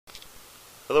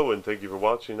Hello and thank you for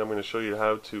watching. I'm going to show you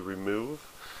how to remove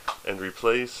and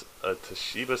replace a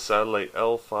TOSHIBA SATELLITE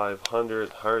L500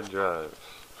 hard drive.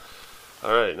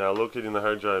 Alright, now locating the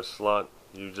hard drive slot,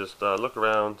 you just look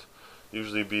around,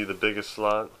 usually be the biggest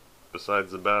slot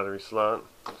besides the battery slot.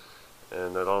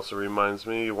 And that also reminds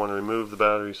me, you want to remove the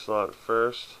battery slot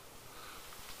first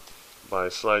by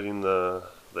sliding the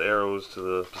arrows to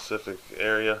the specific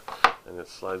area, and it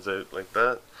slides out like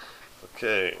that.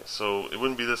 Okay, so it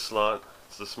wouldn't be this slot,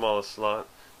 it's the smallest slot.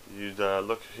 You'd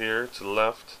look here to the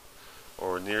left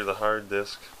or near the hard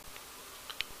disk.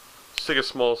 Just take a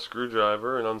small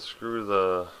screwdriver and unscrew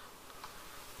the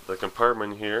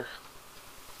compartment here.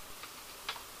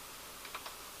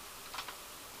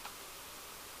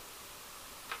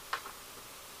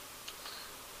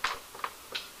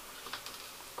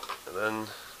 And then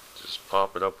just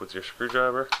pop it up with your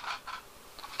screwdriver.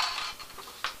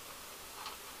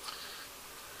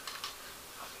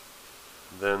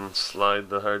 Then slide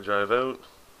the hard drive out.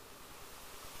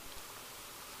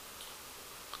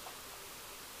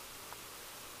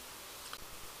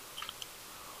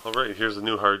 Alright, here's the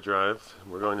new hard drive.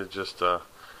 We're going to just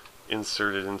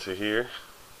insert it into here.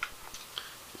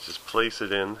 Just place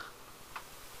it in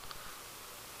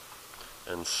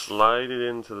and slide it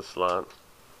into the slot.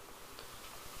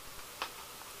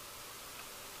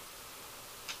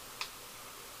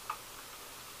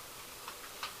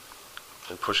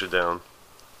 And push it down.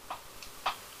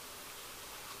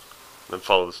 Then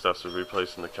follow the steps of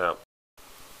replacing the cap.